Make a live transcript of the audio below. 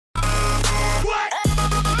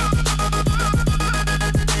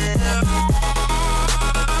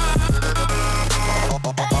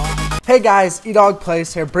Hey guys,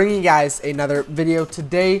 EdogPlays here, bringing you guys another video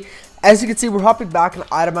today. As you can see, we're hopping back in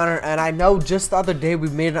Item Miner, and I know just the other day we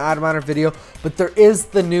made an Item Miner video, but there is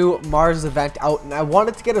the new Mars event out, and I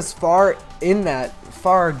wanted to get as far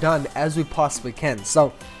done as we possibly can.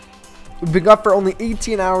 So we've been up for only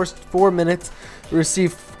 18 hours, 4 minutes. We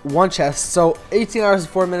received one chest, so 18 hours and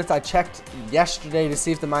 4 minutes. I checked yesterday to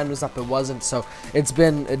see if the mine was up. It wasn't, so it's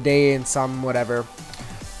been a day and some whatever.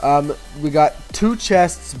 We got 2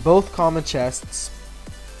 chests, both common chests.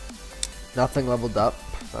 Nothing leveled up.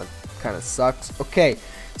 That kind of sucks. Okay,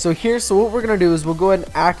 so what we're gonna do is we'll go ahead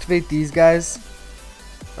and activate these guys.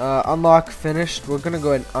 Unlock finished. We're gonna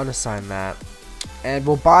go ahead and unassign that, and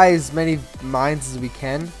we'll buy as many mines as we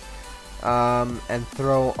can, and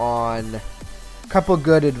throw on a couple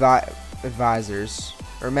good advisors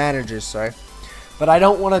or managers. Sorry, but I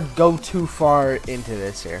don't want to go too far into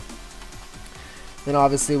this here. Then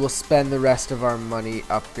obviously we'll spend the rest of our money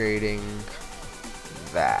upgrading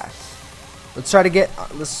that.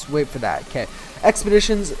 Let's wait for that. Okay,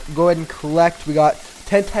 expeditions, go ahead and collect. We got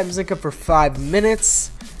 10 times income for 5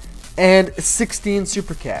 minutes and 16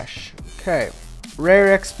 super cash. Okay,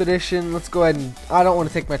 rare expedition, let's go ahead and, I don't want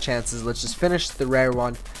to take my chances. Let's just finish the rare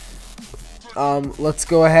one. Let's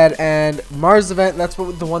go ahead and Mars event, that's the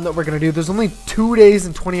one that we're going to do. There's only 2 days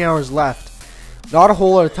and 20 hours left. Not a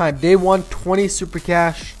whole lot of time. Day 1, 20 super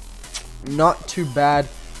cash. Not too bad.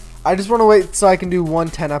 I just want to wait so I can do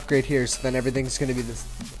 110 upgrade here, so then everything's going to be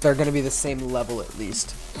they're going to be the same level at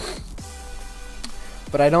least.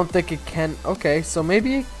 But I don't think it can. Okay, so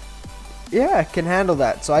maybe, yeah, it can handle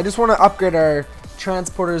that. So I just want to upgrade our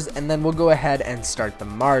transporters, and then we'll go ahead and start the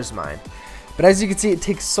Mars mine. But as you can see, it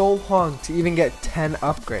takes so long to even get 10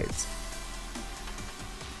 upgrades.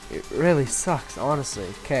 It really sucks, honestly.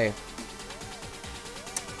 Okay.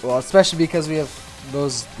 Well, especially because we have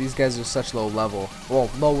these guys are such low level. Well,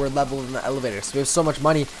 lower level than the elevator. So we have so much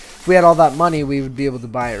money. If we had all that money, we would be able to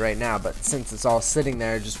buy it right now. But since it's all sitting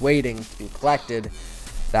there just waiting to be collected,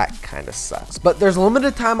 that kind of sucks. But there's a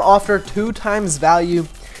limited time offer, 2 times value.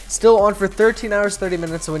 Still on for 13 hours, 30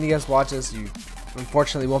 minutes. So when you guys watch this, you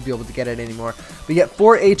unfortunately won't be able to get it anymore. We get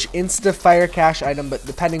 4H insta fire cash item, but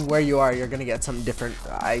depending where you are, you're gonna get some different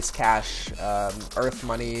ice cash, earth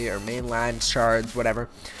money, or mainland shards, whatever.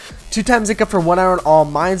 2 times income for 1 hour on all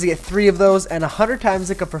mines, you get 3 of those, and 100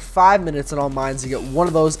 times income for 5 minutes on all mines, you get 1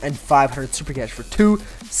 of those, and 500 super cash for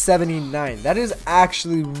 279. That is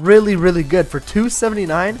actually really, really good for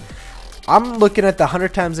 279. I'm looking at the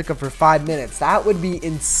 100 times income for 5 minutes. That would be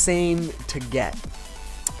insane to get.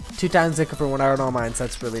 2 times income for 1 hour on all mines,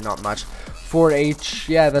 that's really not much. 4H,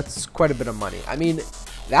 yeah, that's quite a bit of money. I mean,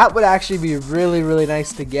 that would actually be really, really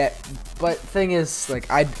nice to get. But thing is,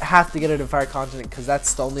 like, I'd have to get it in Fire Continent because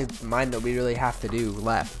that's the only mine that we really have to do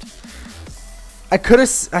left. I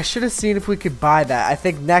should have seen if we could buy that. I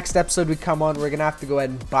think next episode we come on, we're gonna have to go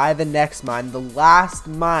ahead and buy the next mine, the last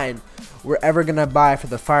mine we're ever gonna buy for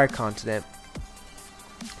the Fire Continent.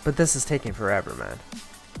 But this is taking forever, man.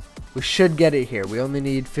 We should get it here. We only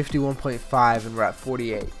need 51.5 and we're at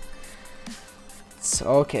 48. So,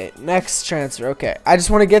 okay, next transfer. Okay, I just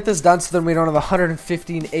want to get this done so then we don't have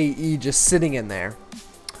 115 AE just sitting in there.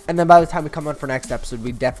 And then by the time we come on for next episode,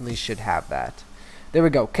 we definitely should have that. There we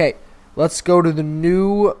go. Okay, let's go to the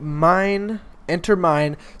new mine. Enter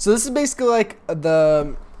mine. So this is basically like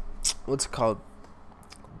the, what's it called?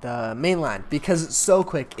 The mainland, because it's so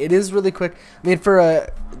quick. It is really quick. I mean, for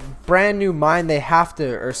a brand new mine, they have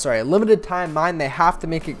to, or sorry, a limited time mine, they have to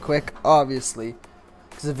make it quick, obviously,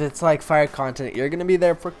 because if it's like Fire Continent, you're gonna be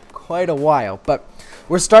there for quite a while. But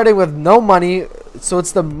we're starting with no money, so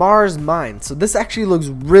it's the Mars mine. So this actually looks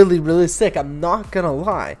really, really sick. I'm not gonna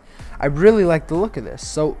lie, I really like the look of this.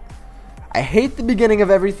 So I hate the beginning of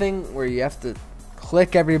everything where you have to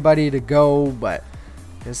click everybody to go, but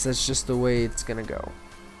I guess that's just the way it's gonna go.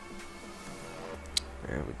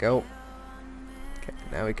 There we go. Okay,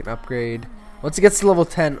 now we can upgrade. Once it gets to level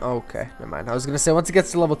 10, okay, never mind. I was gonna say once it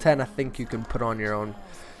gets to level 10, I think you can put on your own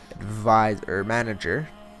advisor or manager.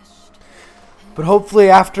 But hopefully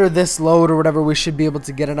after this load or whatever, we should be able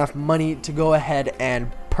to get enough money to go ahead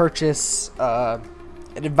and purchase an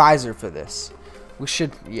advisor for this. We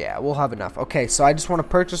should, yeah, we'll have enough. Okay, so I just want to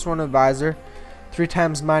purchase one advisor. 3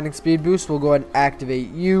 times mining speed boost. We'll go ahead and activate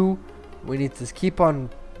you. We need to keep on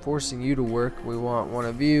forcing you to work. We want one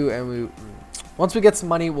of you, and once we get some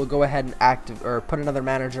money, we'll go ahead and put another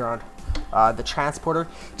manager on the transporter,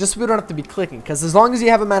 just so we don't have to be clicking, because as long as you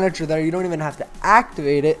have a manager there, you don't even have to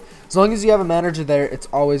activate it. As long as you have a manager there, it's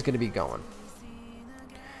always going to be going.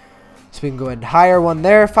 So we can go ahead and hire one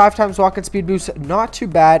there. 5 times walk and speed boost, not too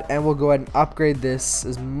bad, and we'll go ahead and upgrade this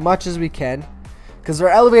as much as we can. Because our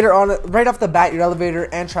elevator on it, right off the bat, your elevator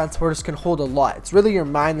and transporters can hold a lot. It's really your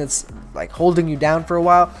mine that's like holding you down for a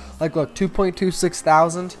while. Like look, 2.26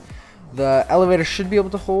 thousand. The elevator should be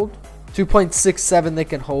able to hold 2.67. They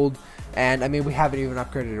can hold, and I mean we haven't even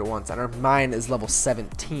upgraded it once, and our mine is level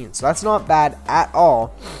 17, so that's not bad at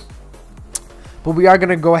all. But we are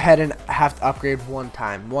gonna go ahead and have to upgrade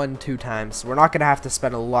two times. We're not gonna have to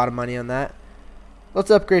spend a lot of money on that.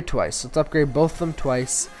 Let's upgrade twice. Let's upgrade both of them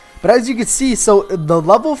twice. But as you can see, so the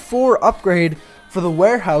level 4 upgrade for the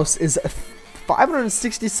warehouse is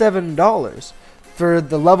 $567 for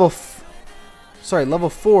the level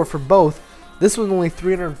 4 for both. This one's only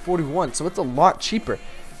 $341, so it's a lot cheaper.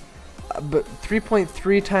 But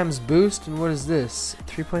 3.3 times boost, and what is this?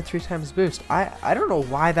 3.3 times boost. I don't know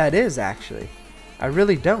why that is, actually. I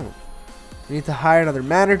really don't. We need to hire another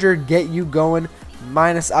manager, get you going,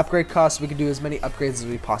 minus upgrade costs. We can do as many upgrades as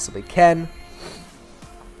we possibly can.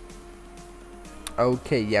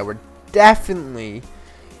 Okay, yeah, we're definitely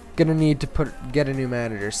gonna need to get a new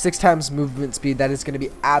manager. 6 times movement speed. That is gonna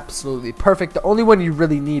be absolutely perfect. The only one you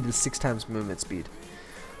really need is 6 times movement speed.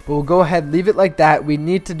 But we'll go ahead, leave it like that. We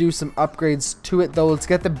need to do some upgrades to it though. Let's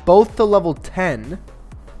get them both to level 10.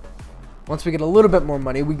 Once we get a little bit more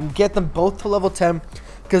money, we can get them both to level 10,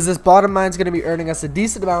 because this bottom mine is going to be earning us a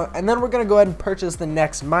decent amount, and then we're going to go ahead and purchase the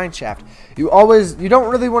next mine shaft. You don't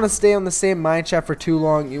really want to stay on the same mine shaft for too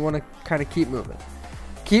long. You want to kind of keep moving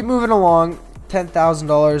along.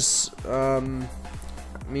 $10,000. I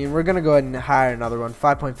mean, we're going to go ahead and hire another one,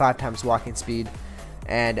 5.5 times walking speed,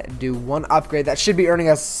 and do one upgrade. That should be earning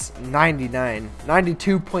us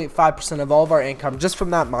 92.5% of all of our income just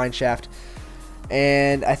from that mine shaft.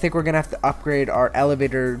 And I think we're going to have to upgrade our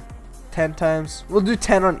elevator 10 times. We'll do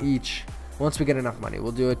 10 on each once we get enough money.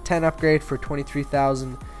 We'll do a 10 upgrade for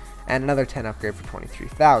 23,000 and another 10 upgrade for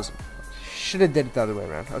 23,000. Should have did it the other way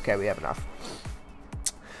around. Okay, we have enough.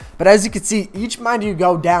 But as you can see, each mine you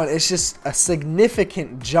go down, it's just a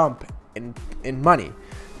significant jump in money.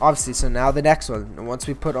 Obviously, so now the next one. And once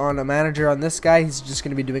we put on a manager on this guy, he's just going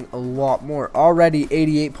to be doing a lot more. Already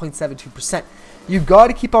 88.72%. You got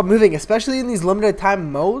to keep on moving, especially in these limited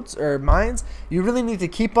time modes or mines. You really need to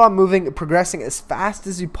keep on moving, progressing as fast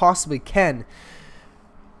as you possibly can,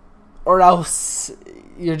 or else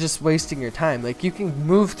you're just wasting your time. Like, you can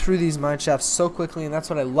move through these mine shafts so quickly, and that's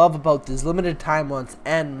what I love about these limited time ones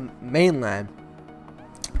and mainland.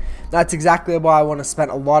 That's exactly why I want to spend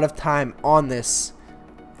a lot of time on this,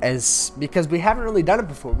 because we haven't really done it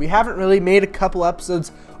before. We haven't really made a couple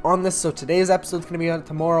episodes on this, so today's episode is going to be on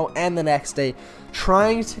tomorrow and the next day,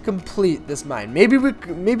 trying to complete this mine. Maybe we'll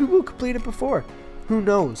complete it before. Who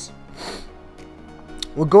knows?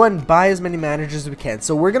 We'll go ahead and buy as many managers as we can.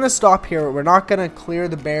 So we're going to stop here. We're not going to clear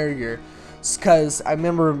the barrier, because I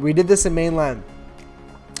remember we did this in mainland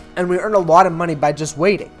and we earned a lot of money by just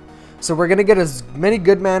waiting. So we're going to get as many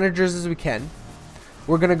good managers as we can.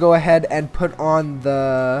 We're going to go ahead and put on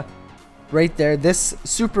the right there, this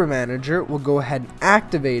super manager. We'll go ahead and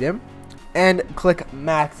activate him and click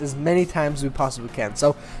max as many times as we possibly can.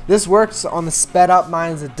 So this works on the sped up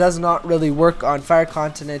mines. It does not really work on Fire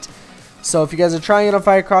Continent. So if you guys are trying it on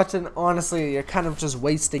Fire Continent, honestly, you're kind of just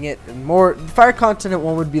wasting it. And more, the Fire Continent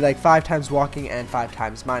one would be like 5 times walking and 5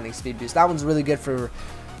 times mining speed boost. That one's really good for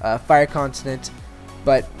Fire Continent,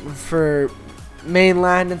 but for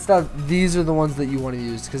mainland and stuff, these are the ones that you want to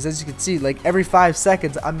use, because as you can see, like every 5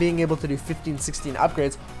 seconds I'm being able to do 15-16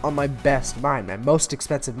 upgrades on my best mine, my most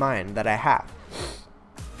expensive mine that I have.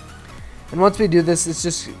 And once we do this,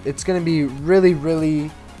 it's going to be really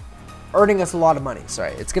earning us a lot of money.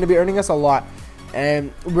 It's going to be earning us a lot,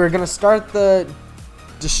 and we're going to start the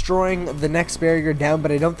destroying the next barrier down,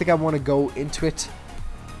 but I don't think I want to go into it,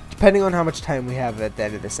 depending on how much time we have at the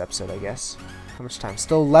end of this episode, I guess. How much time?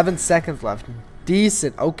 Still 11 seconds left.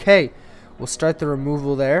 Decent. Okay, we'll start the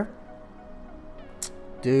removal there.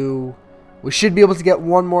 We should be able to get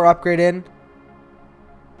one more upgrade in.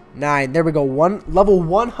 9. There we go. Level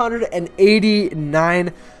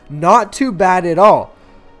 189. Not too bad at all.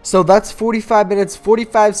 So that's 45 minutes,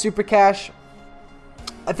 45 super cash.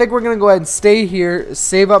 I think we're gonna go ahead and stay here,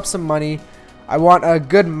 save up some money. I want a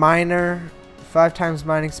good miner. 5 times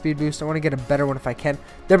mining speed boost. I want to get a better one if I can.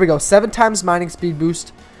 There we go. 7 times mining speed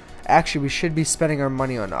boost. Actually, we should be spending our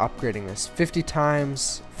money on upgrading this. 50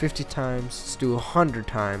 times. 50 times. Let's do 100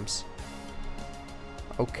 times.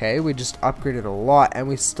 Okay, we just upgraded a lot, and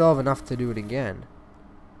we still have enough to do it again.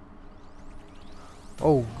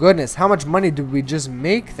 Oh, goodness. How much money did we just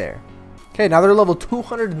make there? Okay, now they're level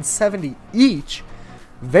 270 each.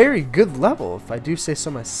 Very good level, if I do say so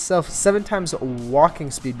myself. 7 times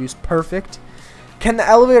walking speed boost. Perfect. Can the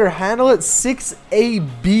elevator handle it?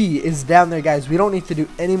 6AB is down there, guys. We don't need to do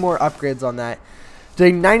any more upgrades on that.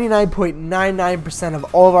 Doing 99.99%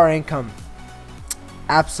 of all of our income.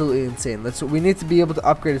 Absolutely insane. That's what we need to be able to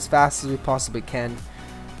upgrade as fast as we possibly can.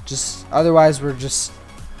 Just otherwise, we're just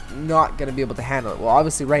not going to be able to handle it. Well,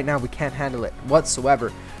 obviously, right now, we can't handle it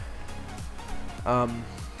whatsoever.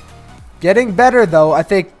 Getting better, though. I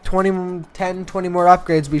think 10, 20 more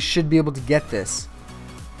upgrades, we should be able to get this.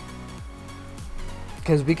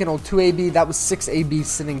 Because we can hold 2AB. That was 6AB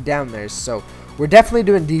sitting down there. So we're definitely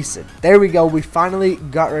doing decent. There we go. We finally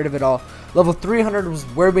got rid of it all. Level 300 was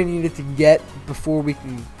where we needed to get before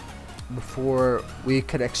we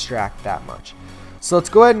could extract that much. So let's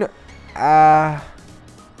go ahead and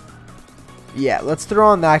yeah, let's throw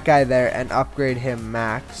on that guy there and upgrade him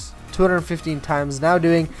max 215 times. Now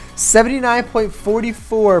doing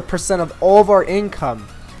 79.44% of all of our income.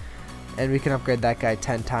 And we can upgrade that guy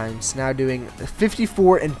 10 times. Now doing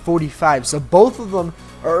 54 and 45. So both of them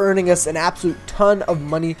are earning us an absolute ton of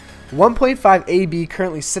money. 1.5 AB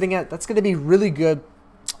currently sitting at. That's going to be really good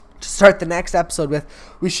to start the next episode with.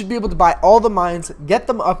 We should be able to buy all the mines, get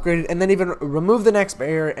them upgraded, and then even remove the next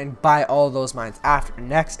barrier and buy all of those mines after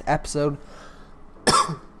next episode.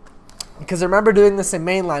 Because I remember doing this in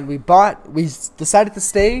mainline. We decided to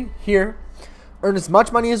stay here, earn as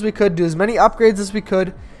much money as we could, do as many upgrades as we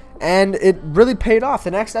could. And it really paid off.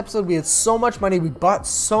 The next episode, we had so much money. We bought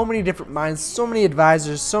so many different mines, so many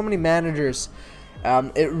advisors, so many managers.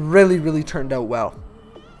 It really, really turned out well.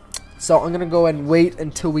 So I'm going to go and wait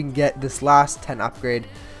until we can get this last 10 upgrade.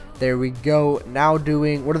 There we go. Now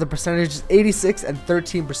doing, what are the percentages? 86 and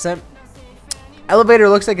 13%. Elevator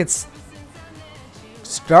looks like it's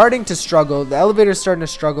starting to struggle. The elevator is starting to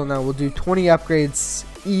struggle now. We'll do 20 upgrades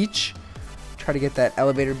each. Try to get that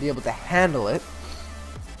elevator to be able to handle it.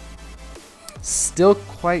 Still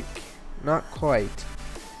not quite.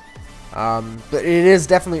 But it is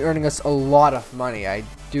definitely earning us a lot of money. I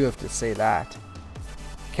do have to say that.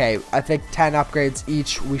 Okay, I think 10 upgrades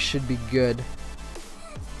each. We should be good.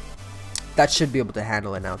 That should be able to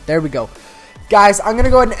handle it now. There we go. Guys, I'm going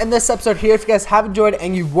to go ahead and end this episode here. If you guys have enjoyed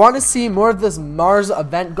and you want to see more of this Mars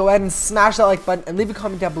event, go ahead and smash that like button and leave a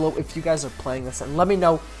comment down below if you guys are playing this. And let me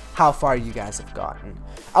know how far you guys have gotten.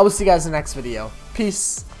 I will see you guys in the next video.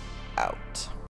 Peace out.